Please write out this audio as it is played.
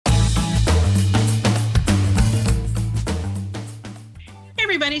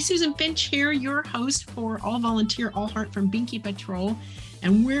everybody. Susan Finch here, your host for All Volunteer, All Heart from Binky Patrol.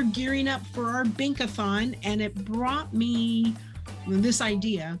 And we're gearing up for our Binkathon. And it brought me this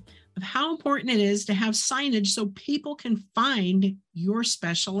idea of how important it is to have signage so people can find your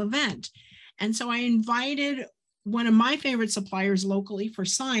special event. And so I invited one of my favorite suppliers locally for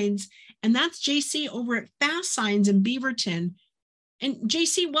signs, and that's JC over at Fast Signs in Beaverton. And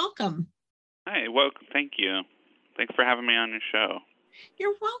JC, welcome. Hi, well, thank you. Thanks for having me on your show.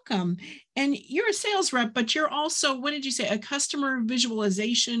 You're welcome. And you're a sales rep, but you're also, what did you say, a customer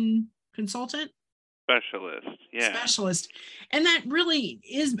visualization consultant? Specialist, yeah. Specialist. And that really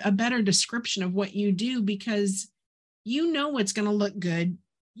is a better description of what you do, because you know what's going to look good.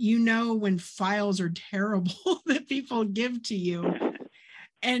 You know when files are terrible that people give to you.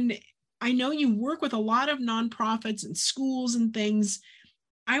 And I know you work with a lot of nonprofits and schools and things.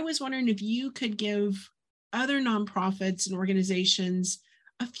 I was wondering if you could give other nonprofits and organizations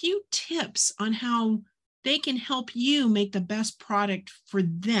a few tips on how they can help you make the best product for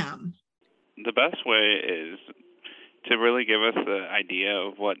them. The best way is to really give us the idea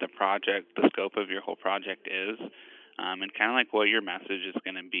of what the scope of your whole project is, and kind of like what your message is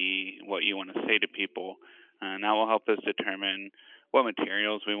going to be, what you want to say to people. And that will help us determine what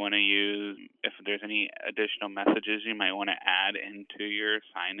materials we want to use, if there's any additional messages you might want to add into your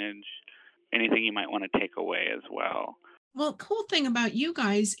signage, anything you might want to take away as well. Well, cool thing about you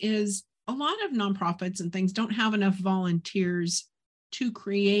guys is a lot of nonprofits and things don't have enough volunteers to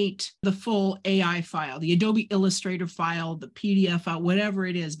create the full AI file, the Adobe Illustrator file, the PDF file, whatever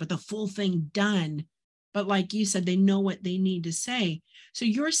it is, but the full thing done. But like you said, they know what they need to say. So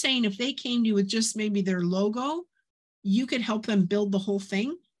you're saying if they came to you with just maybe their logo, you could help them build the whole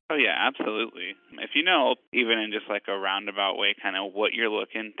thing? Oh, yeah, absolutely. If you know, even in just like a roundabout way, kind of what you're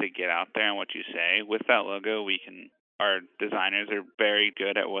looking to get out there and what you say, with that logo, our designers are very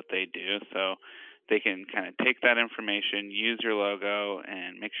good at what they do. So they can kind of take that information, use your logo,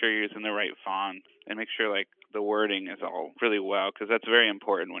 and make sure you're using the right font, and make sure like the wording is all really well, because that's very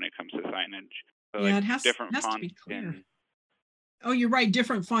important when it comes to signage. So, yeah, like, it has fonts to be clear. Oh, you're right.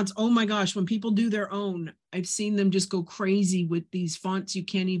 Different fonts. Oh my gosh. When people do their own, I've seen them just go crazy with these fonts you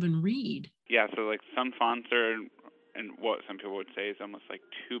can't even read. Yeah. So like some fonts are, and what some people would say is almost like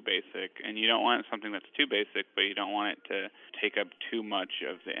too basic. And you don't want something that's too basic, but you don't want it to take up too much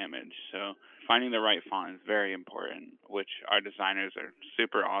of the image. So finding the right font is very important, which our designers are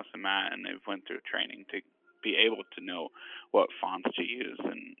super awesome at, and they've went through training to be able to know what fonts to use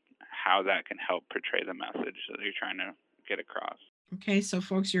and how that can help portray the message that you're trying to get across. Okay, so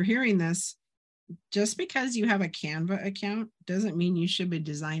folks, you're hearing this. Just because you have a Canva account doesn't mean you should be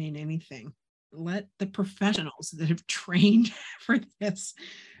designing anything. Let the professionals that have trained for this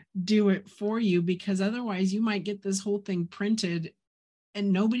do it for you, because otherwise you might get this whole thing printed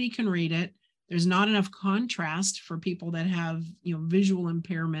and nobody can read it. There's not enough contrast for people that have, visual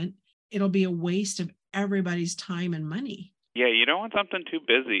impairment. It'll be a waste of everybody's time and money. Yeah, you don't want something too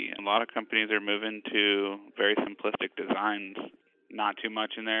busy. A lot of companies are moving to very simplistic designs. Not too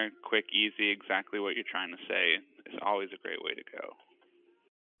much in there, quick, easy, exactly what you're trying to say. It's always a great way to go.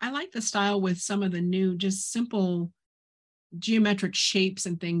 I like the style with some of the new, just simple geometric shapes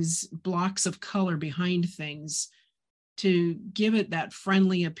and things, blocks of color behind things to give it that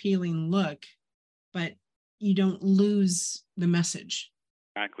friendly, appealing look, but you don't lose the message.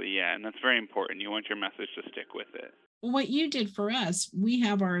 Exactly, yeah, and that's very important. You want your message to stick with it. Well, what you did for us, we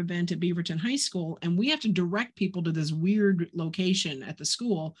have our event at Beaverton High School, and we have to direct people to this weird location at the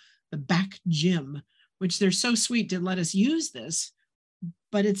school, the back gym, which they're so sweet to let us use this,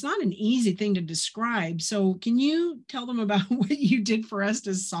 but it's not an easy thing to describe. So can you tell them about what you did for us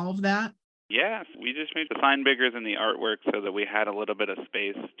to solve that? Yes, we just made the sign bigger than the artwork so that we had a little bit of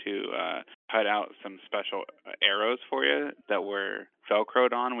space to cut out some special arrows for you that were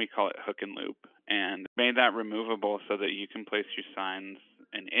Velcroed on. We call it hook and loop, and made that removable so that you can place your signs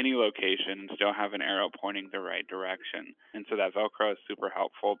in any location and still have an arrow pointing the right direction. And so that Velcro is super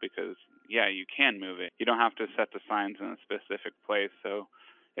helpful because, yeah, you can move it. You don't have to set the signs in a specific place. So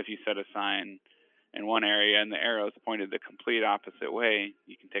if you set a sign in one area and the arrow is pointed the complete opposite way,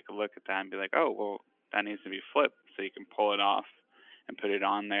 you can take a look at that and be like, oh, well, that needs to be flipped. So you can pull it off and put it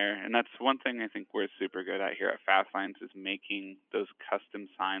on there. And that's one thing I think we're super good at here at Fast Signs, is making those custom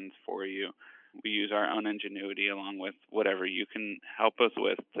signs for you. We use our own ingenuity along with whatever you can help us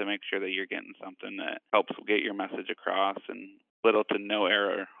with to make sure that you're getting something that helps get your message across, and little to no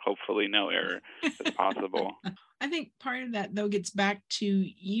error, hopefully no error as possible. I think part of that, though, gets back to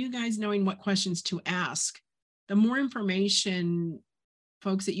you guys knowing what questions to ask. The more information,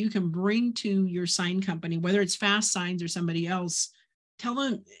 folks, that you can bring to your sign company, whether it's Fast Signs or somebody else, tell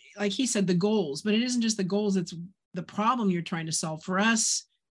them, like he said, the goals, but it isn't just the goals. It's the problem you're trying to solve. For us,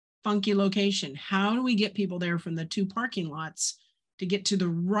 funky location. How do we get people there from the 2 parking lots to get to the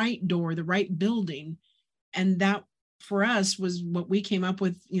right door, the right building? And that for us was what we came up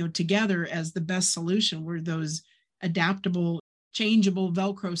with, together as the best solution, were those adaptable, changeable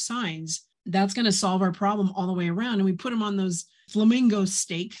Velcro signs. That's going to solve our problem all the way around. And we put them on those flamingo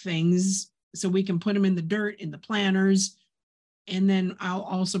stake things so we can put them in the dirt, in the planters. And then I'll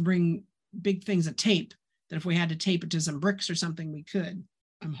also bring big things of tape that if we had to tape it to some bricks or something, we could.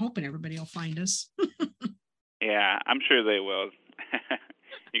 I'm hoping everybody will find us. Yeah, I'm sure they will.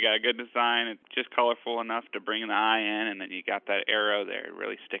 You got a good design. It's just colorful enough to bring the eye in, and then you got that arrow there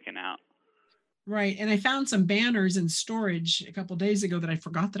really sticking out. Right. And I found some banners in storage a couple of days ago that I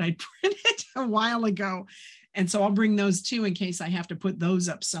forgot that I'd printed a while ago. And so I'll bring those too in case I have to put those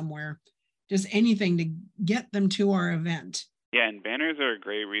up somewhere. Just anything to get them to our event. Yeah, and banners are a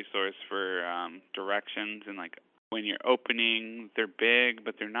great resource for directions, and like when you're opening, they're big,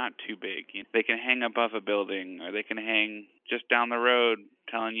 but they're not too big. They can hang above a building, or they can hang just down the road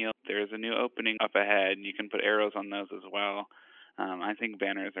telling you there's a new opening up ahead, and you can put arrows on those as well. I think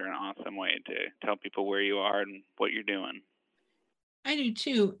banners are an awesome way to tell people where you are and what you're doing. I do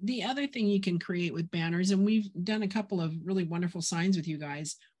too. The other thing you can create with banners, and we've done a couple of really wonderful signs with you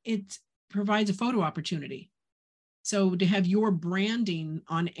guys, it provides a photo opportunity. So to have your branding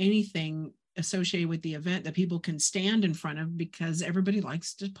on anything associated with the event that people can stand in front of, because everybody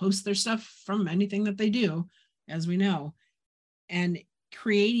likes to post their stuff from anything that they do, as we know, and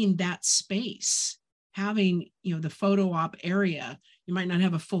creating that space, having, the photo op area. You might not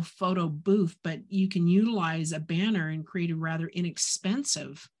have a full photo booth, but you can utilize a banner and create a rather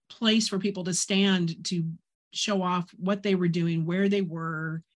inexpensive place for people to stand to show off what they were doing, where they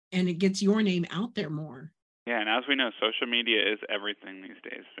were, and it gets your name out there more. Yeah, and as we know, social media is everything these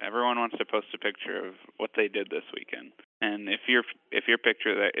days. Everyone wants to post a picture of what they did this weekend. And if your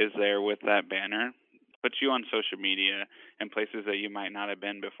picture that is there with that banner puts you on social media in places that you might not have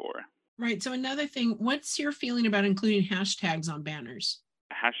been before. Right. So another thing, what's your feeling about including hashtags on banners?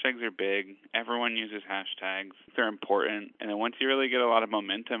 Hashtags are big. Everyone uses hashtags. They're important. And then once you really get a lot of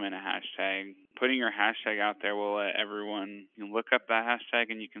momentum in a hashtag, putting your hashtag out there will let everyone look up that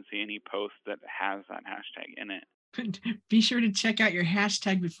hashtag, and you can see any post that has that hashtag in it. Be sure to check out your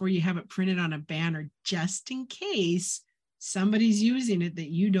hashtag before you have it printed on a banner, just in case somebody's using it that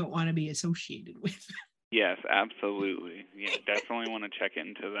you don't want to be associated with. Yes, absolutely. Yeah, definitely want to check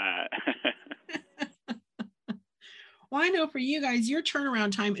into that. Well, I know for you guys, your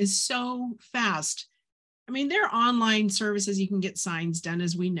turnaround time is so fast. I mean, there are online services you can get signs done,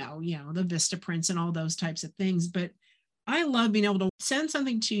 as we know, the Vista prints and all those types of things. But I love being able to send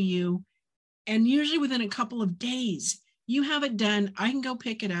something to you, and usually within a couple of days, you have it done. I can go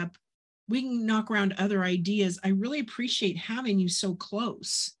pick it up. We can knock around other ideas. I really appreciate having you so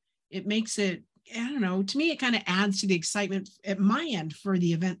close. It makes it, I don't know, to me, it kind of adds to the excitement at my end for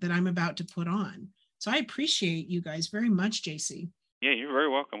the event that I'm about to put on. So I appreciate you guys very much, JC. Yeah, you're very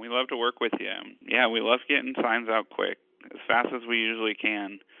welcome. We love to work with you. Yeah, we love getting signs out quick, as fast as we usually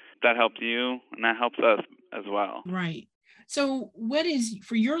can. That helps you, and that helps us as well. Right. So what is,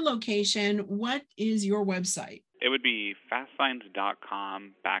 for your location, what is your website? It would be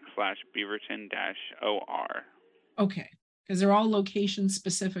fastsigns.com/Beaverton-OR. Okay, because they're all location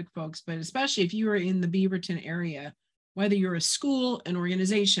specific, folks, but especially if you are in the Beaverton area, whether you're a school, an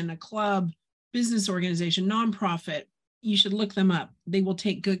organization, a club, business organization, nonprofit, you should look them up. They will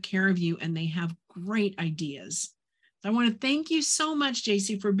take good care of you, and they have great ideas. So I want to thank you so much,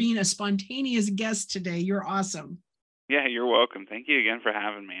 JC, for being a spontaneous guest today. You're awesome. Yeah, you're welcome. Thank you again for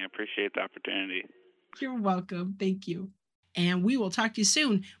having me. I appreciate the opportunity. You're welcome. Thank you. And we will talk to you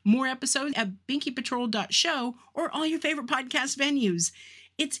soon. More episodes at binkypatrol.show or all your favorite podcast venues.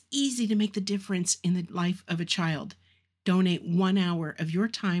 It's easy to make the difference in the life of a child. Donate 1 hour of your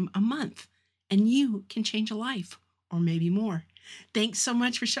time a month, and you can change a life, or maybe more. Thanks so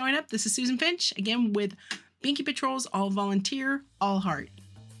much for showing up. This is Susan Finch, again with Binky Patrol's All Volunteer, All Heart.